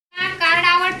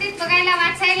आवडते बघायला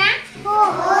वाचायला?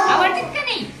 आवडते का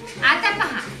नाही? आता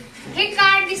पहा, हे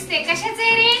कार्ड दिसते कशाचं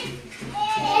आहे रे?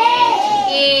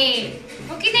 ए,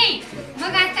 हो की नाही?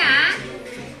 मग आता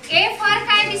ए फॉर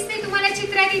काय दिसते तुम्हाला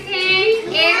चित्रात इथे?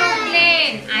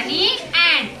 एरोप्लेन आणि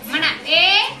ॲन्ट. म्हणा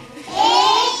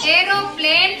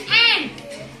एरोप्लेन ॲन्ट.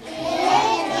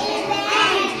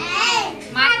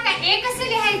 मग आता ए कसं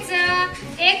लिहायचं?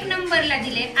 एक नंबरला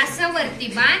दिले असं वरती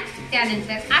बाण,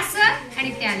 त्यानंतर असं आणि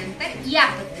त्यानंतर या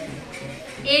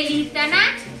पद्धतीने. ए लिहिताना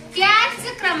त्याच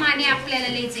क्रमाने आपल्याला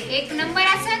लिहायचे. एक नंबर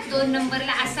असं, दोन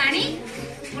नंबरला असं आणि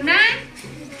पुन्हा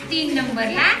 3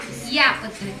 नंबरला या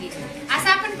पद्धतीने. असं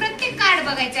आपण प्रत्येक कार्ड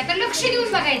बघायचं. तर लक्ष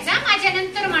देऊन बघायचं, माझ्या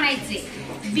नंतर म्हणायचे.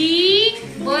 बी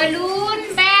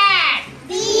बलून बॅट.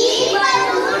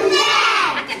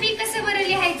 आता बी कसं बरं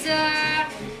लिहायचं?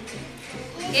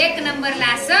 एक नंबरला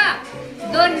असं,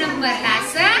 दोन नंबरला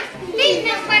असं, 3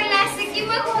 नंबरला असं की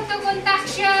मग होतं कोणतं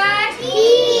अक्षर?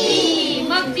 बी.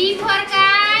 मग बी फॉर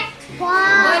काय?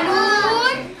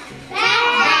 Balloon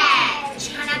bat.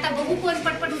 छान. आता बघू कोण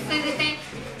पटपट उत्तर देत आहे.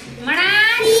 म्हणा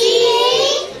सी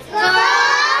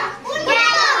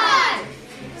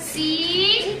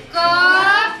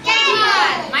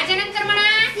कॅमल. माझ्या नंतर म्हणा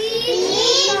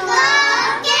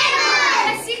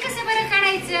सी कसं बरं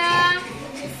काढायचं?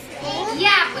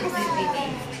 या पद्धतीने.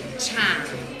 छान.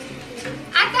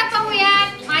 आता पाहूयात,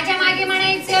 माझ्या मागे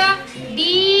म्हणायचं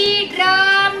डी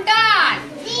ड्रम डॉल.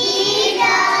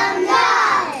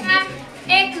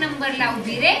 एक नंबरला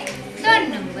उभी रे, 2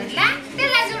 नंबरला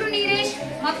त्याला जोडून इरेश.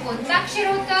 मग कोणतं अक्षर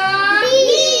होतं?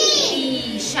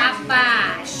 डी.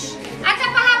 शाबाश. आता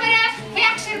पहा बरं, हे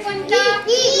अक्षर कोणतं?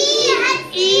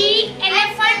 E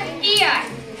elephant year.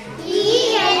 E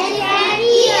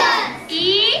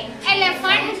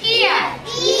elephant year.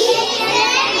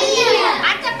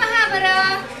 आता पहा बरं,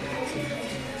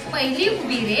 पहिली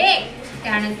उभी रे,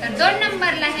 त्यानंतर 2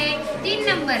 नंबरला आहे, 3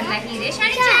 नंबरला हिरेश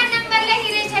आणि 4 नंबरला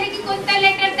हिरेश झाली की कोणतं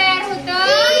लेटर तयार होतं?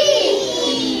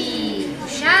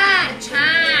 हुशार.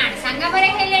 छान. सांगा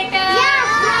बरं हे लेटर.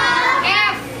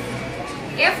 एफ.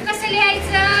 एफ कसं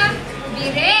लिहायचं?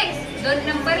 बिरे, 2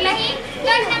 नंबरलाही,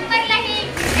 2 नंबरलाही.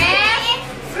 F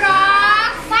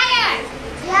frog fire.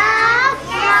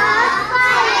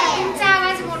 तुमचा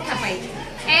आवाज मोठा पाहिजे.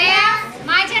 एफ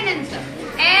माझ्या नंतर.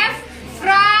 F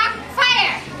frog fire.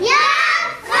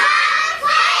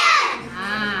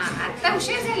 आता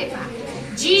हुशार झाले पहा.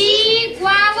 जी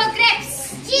ग्वाव ग्रेप्स.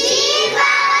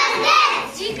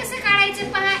 जी कसं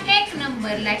काढायचं पहा? एक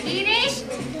नंबरला हिरेश,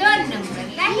 2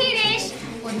 नंबरला हिरेश.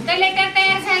 कोणतं लेटर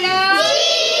तयार झालं?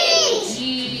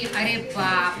 जी. अरे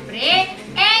बापरे.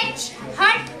 एच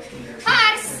हट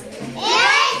हॉर्स.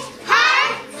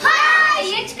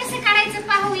 एच कसं काढायचं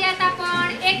पाहूयात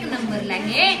आपण. एक नंबरला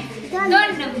हे,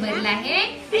 2 नंबरला हे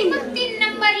आणि मग 3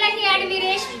 नंबरला ही आडवी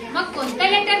रेष. मग कोणतं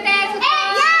लेटर तयार होतं?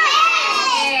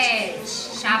 एच.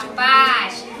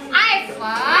 शाबाश. आय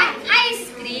फॉर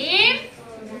आईस्क्रीम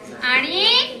आणि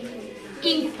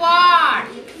Inc pot.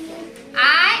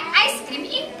 Ice cream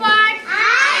Inc pot.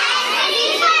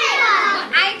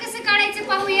 I कसं काढायचं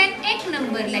पाहूयात. एक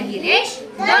नंबरला ही रेष,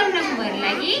 2 नंबरला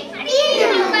ही आणि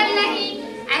 3 नंबरला ही.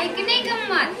 आहे की नाही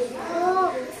गंमत?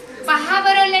 पहा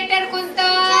बरं लेटर कोणतं?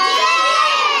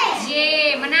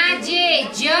 जे. म्हणा जे.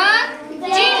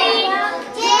 जेली.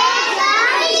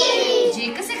 जे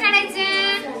कसं काढायचं?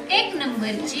 एक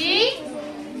नंबरची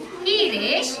ही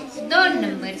रेष, 2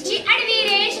 नंबरची आडवी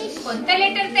रेष. कोणतं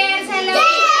लेटर तयार झालं?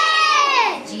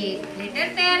 जे लेटर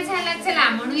तयार झालं. चला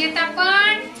म्हणूयात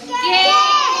आपण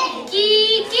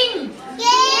किंग.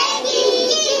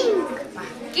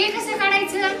 के कसं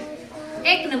काढायचं?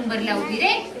 एक नंबरला उभी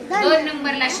रे, 2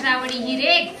 नंबरला श्रावणी ही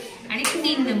रेख आणि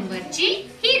 3 नंबरची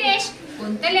ही रेष.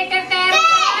 कोणतं लेटर तयार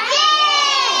होतं?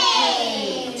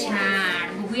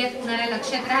 छान. बघूयात कुणाला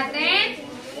लक्षात राहते.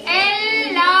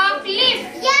 L of leaf.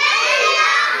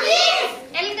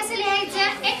 एल कसं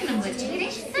लिहायचं? एक नंबरची ही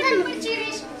रेष, 2 नंबरची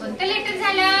रेष. कोणतं लेटर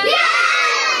झालं?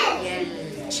 एल.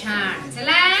 छान.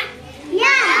 चला.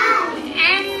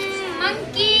 M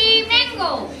monkey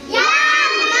mango.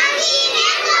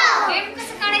 एम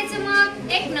कसं काढायचं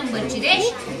मग? एक नंबरची रेष,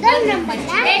 2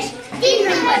 नंबरची रेष, 3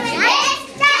 नंबरची रेष,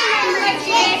 4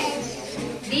 नंबरची रेष.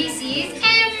 दिस इज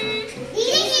एम.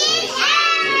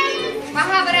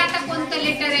 पहा बरं आता कोणतं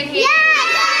लेटर आहे?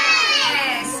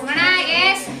 येस. म्हणा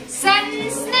येस. सन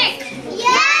स्नेक.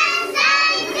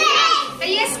 तर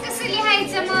येस कसं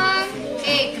लिहायचं मग?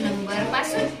 एक नंबर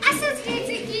पासून असंच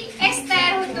घ्यायचं की एस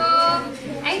तयार होतो.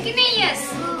 आहे की नाही? यस.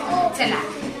 चला.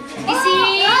 दिस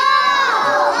इज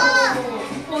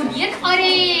ओनियन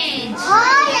ऑरेंज.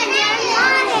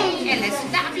 याला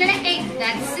सुद्धा आपल्याला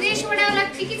एकदाच रेष म्हणावं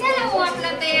लागते की झालं हो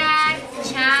आपला तयार.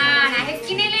 छान आहे.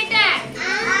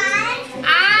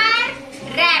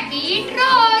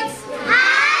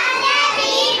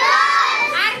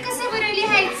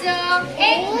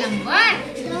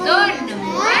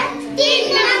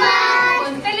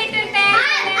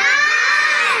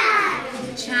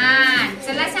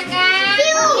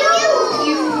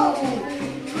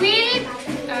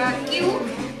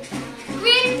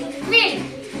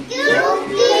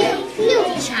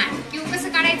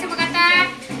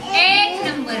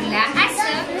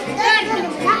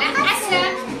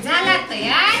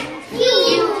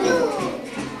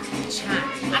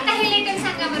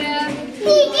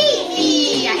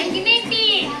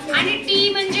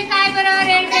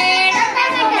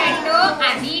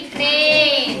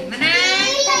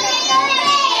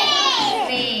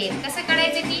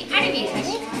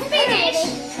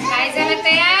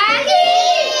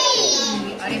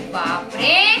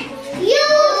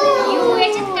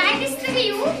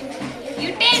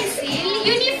 Pencil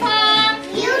uniform.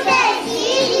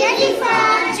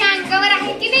 तुमच्या अंगावर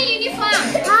आहे की नाही युनिफॉर्म?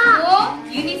 हो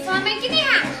युनिफॉर्म आहे की नाही?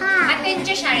 हा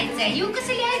त्यांच्या शाळेचा आहे. यू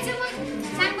कसं लिहायचं मग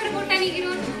सांग बरं बोटाने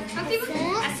गिरून. ओके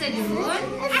असं लिहून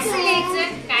असं लिहायचं.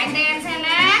 काय तयार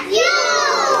झाला?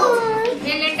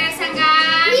 हे लेटर सांगा.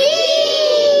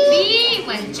 बी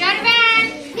वल्चर व्हॅन.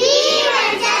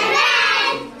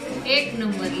 एक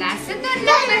नंबरला असं 2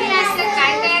 नंबरला असं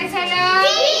काय तयार झालं?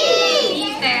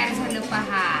 बी तयार झालं.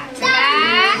 पहा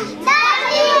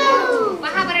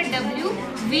पहा बरं डब्ल्यू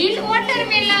व्हील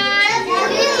वॉटरमेलन.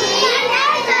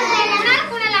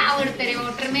 कोणाला आवडतं रे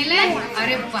वॉटरमेलन?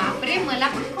 अरे बापरे मला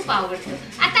पण खूप आवडतं.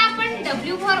 आता आपण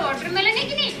डब्ल्यू फॉर वॉटरमेलन आहे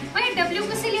की नाही? मग डब्ल्यू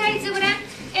कसं लिहायचं बरं?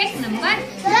 1 नंबर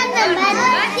 2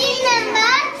 नंबर 3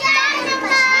 नंबर 4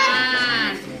 नंबर.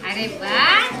 अरे वा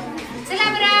चला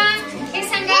बरं हे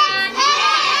सांगा.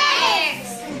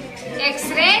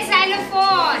 एक्स-रे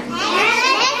झॅलोफोन.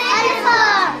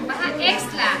 पहा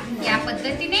एक्स ला या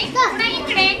पद्धतीने पुन्हा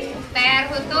इकडे तयार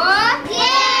होतो.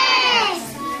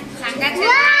 सांगा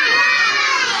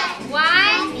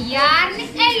वाय यार्न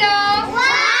येलो.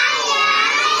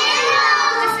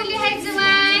 कसं लिहायचं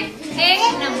वाय? 1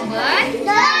 नंबर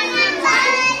 2 नंबर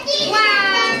 3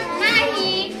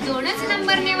 नाही 2च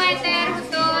नंबरने वाय तयार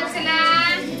होतो. चला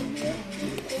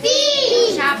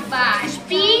शाबाश.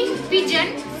 P pigeon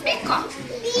peacock.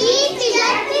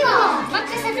 मग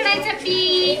कसं करायचं? पी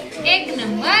 1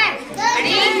 नंबर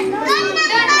आणि 2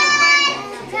 नंबर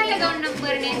झालं 2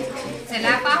 नंबरने.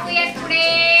 चला पाहूयात पुढे.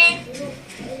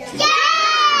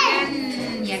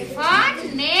 N for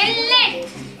नेल.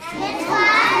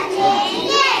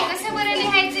 कसं बरं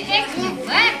लिहायचं? 1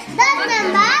 नंबर 2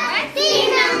 नंबर 3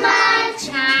 नंबर.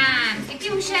 छान किती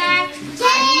हुशार.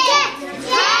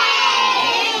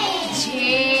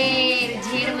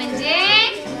 झेड म्हणजे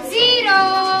 0.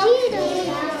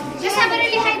 कसं बरं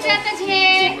लिहायचं आता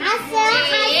झेड?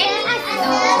 1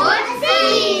 2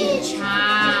 3.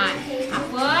 छान.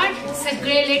 आपण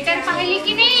सगळे लेटर पाहिले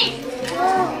की नाही?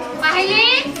 पाहिले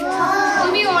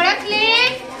तुम्ही ओळखले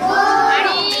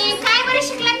आणि काय बरं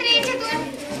शिकलात रे याच्यातून?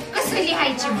 कसं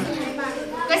लिहायचे म्हणून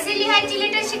कसे लिहायचे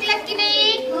लेटर शिकलात की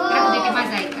नाही? राहू दे ते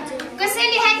माझं ऐका.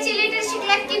 कसे लिहायचे लेटर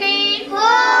शिकलात की नाही?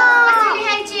 कसे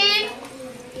लिहायचे?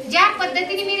 ज्या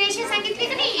पद्धतीने मी रेषा सांगितली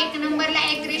की नाही? 1 नंबरला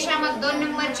 1 रेषा मग 2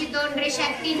 नंबरची 2 रेषा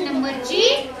 3 नंबरची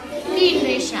 3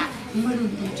 रेषा. म्हणून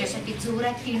तुमच्यासाठी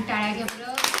जोरात 3 टाळ्या घ्या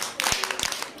बरं.